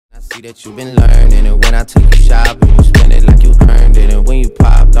that you've been learning, and when I took you shopping, you spend it like you earned it. And when you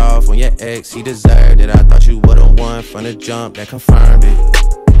popped off on your ex, he deserved it. I thought you were the one from the jump that confirmed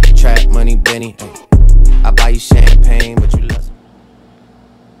it. Trap money, Benny, ay. I buy you champagne, but you love.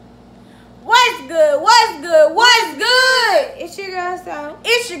 What's good? What's good? What's good? It's your girl Sal.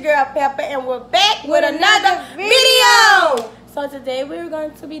 It's your girl Pepper, and we're back with another video. So today we're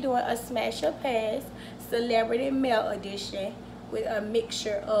going to be doing a Smash or Pass Celebrity Male Edition with a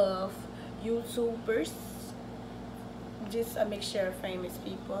mixture of YouTubers, just a mixture of famous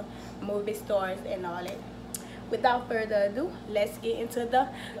people, movie stars, and all that. Without further ado, let's get into the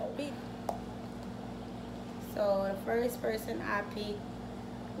video. So the first person I picked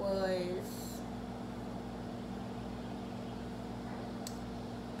was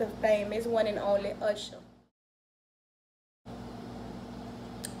the famous one and only Usher.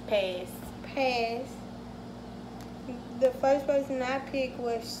 Pass. Pass. The first person I picked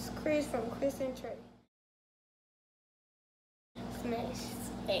was Chris from Chris and Trey. Smash.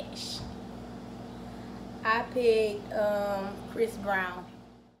 Smash. I picked Chris Brown.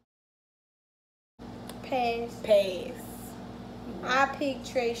 Pass. Pass. I picked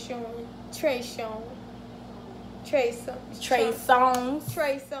Trey Songz. Trey Songz.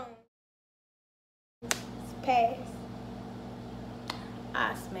 Pass.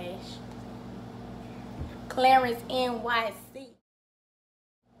 I smash. Clarence NYC.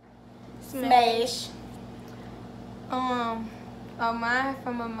 Smash. Mine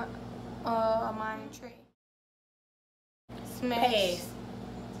from Amaya Trey. Smash. Pass.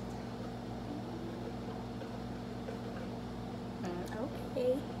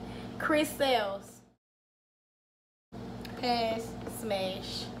 Okay. Chris Sales. Pass.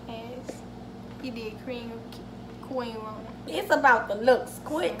 Smash. Pass. He did Queen wrong. It's about the looks.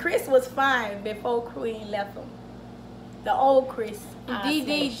 Chris was fine before Queen left him. The old Chris.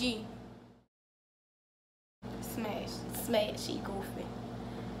 DDG. Smash. Smash. He goofy.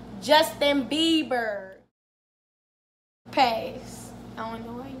 Justin Bieber. Pass. I don't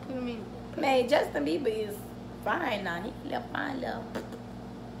know why you put him in. Man, Justin Bieber is fine now. He left fine love.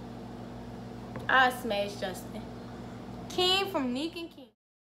 I smash Justin. King from Nick and King.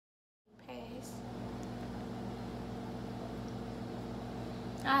 Pass.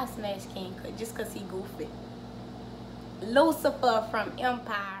 I smash King just cause he goofy. Lucifer from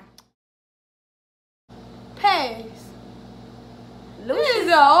Empire. Pass. This is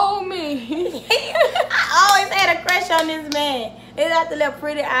an old man. I always had a crush on this man. He got the little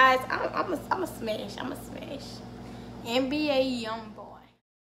pretty eyes. I'm a smash. I'm a smash. NBA young boy.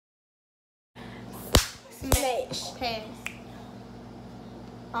 Smash. Pass.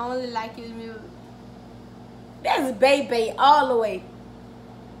 I only like his music. That's Baby all the way.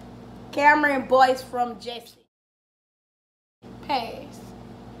 Cameron Boyce from Jesse. Pass.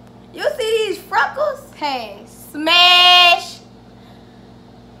 You see these freckles? Pass. Smash.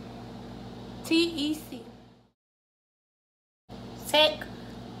 TEC. Tech.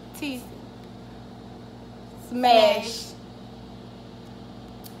 TC. Smash.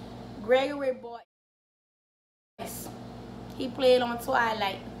 Gregory Boyce. He played on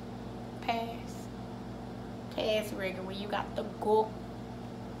Twilight. Pass. Pass, Gregory. You got the go.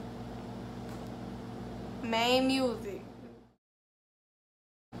 Main music.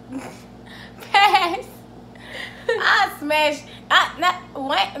 Pass. I smash.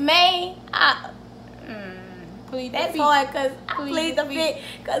 Plead the That's fifth. hard because I Plead plead the the fifth.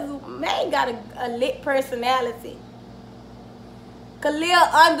 Because man got a lit personality. Khalil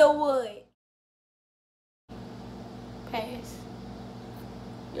Underwood. Pass.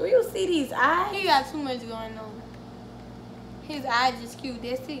 You see these eyes? He got too much going on. His eyes just cute.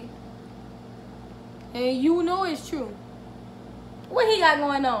 That's it. And you know it's true. What he got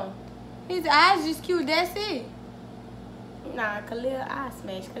going on? His eyes just cute. That's it. Nah, Khalil I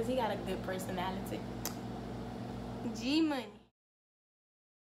smash because he got a good personality. G Money.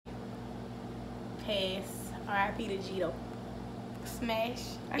 Pass. R.I.P. to G though. Smash.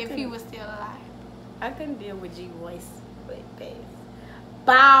 I If he couldn't- was still alive. I couldn't deal with G voice, but pass.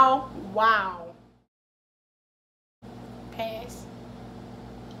 Bow Wow. Pass.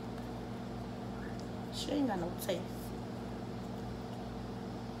 She ain't got no taste.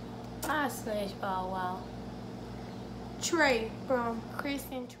 I smash Bow Wow. Trey from Chris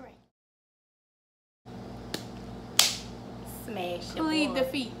and Trey. Smash your Plead boy. the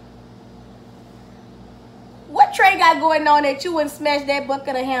feet. What Trey got going on that you wouldn't smash that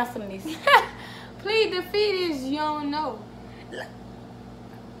bucket of handsomeness? Plead the feet is you don't know.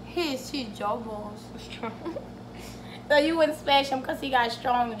 His jawbones. So you wouldn't smash him because he got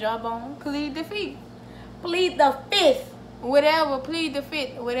strong jawbone? Plead the fifth. Plead the fifth. Whatever. Plead the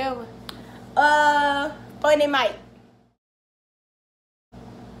fifth. Whatever. Funny Mike.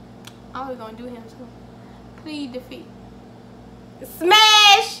 I was gonna do him too. Plead the fifth.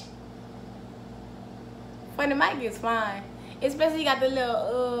 Smash. Funny Mike is fine. Especially he got the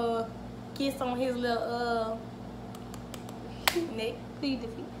little kiss on his little neck. Plead the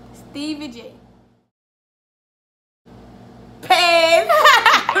fifth. Stevie J.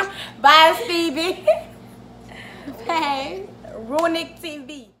 Pass. Bye, Stevie. Pass. Runic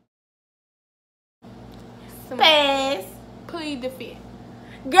TV. Pass. Plead the fifth.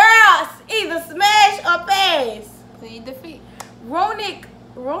 Girls, either smash or pass. Plead the fifth. Runic.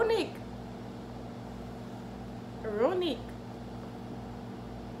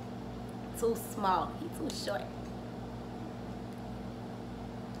 Too small. He too short.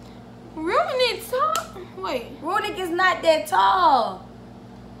 Runic tall? Wait. Runic is not that tall.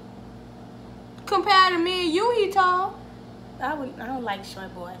 Compared to me and you, he tall. I don't like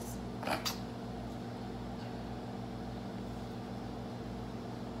short boys.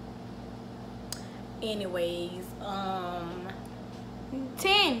 Anyways,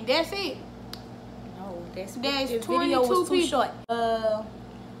 10. That's it. no, That's this 22 video was too people. short.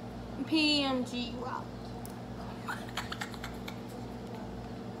 PMG. Wow.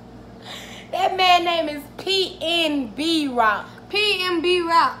 That man name is PNB Rock. PMB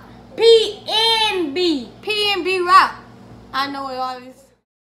Rock. PNB. PMB Rock. I know it all is.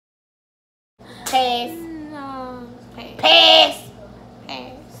 Pass. No. Pass. Pass.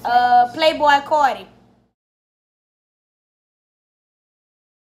 Pass. Playboy Cardi.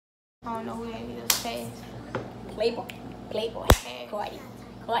 I don't know who that is. Pass. Playboy.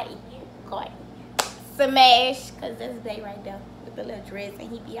 Cardi. Smash, cause that's they right there with the little dress, and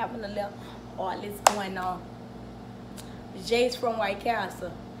he be having a little all this going on. Jay's from White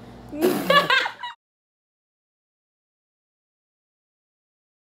Castle.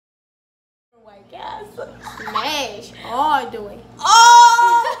 White Castle. Smash. All the way.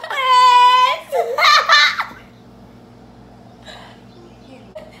 Oh, man.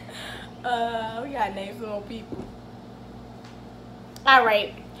 We gotta name some more people.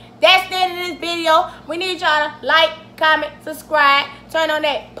 Alright. That's the end of this video. We need y'all to like, comment, subscribe, turn on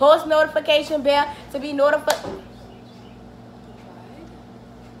that post notification bell to be notified.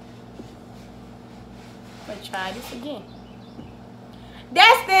 Let's try this again.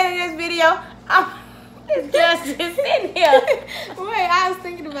 That's the end of this video. This girl's just sitting here. Wait, I was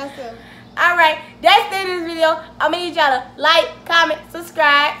thinking about something. Alright, that's the end of this video. I'm gonna need y'all to like, comment,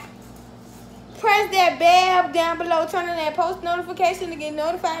 subscribe. Press that bell down below. Turn on that post notification to get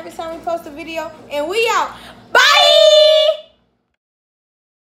notified every time we post a video. And we out. Bye!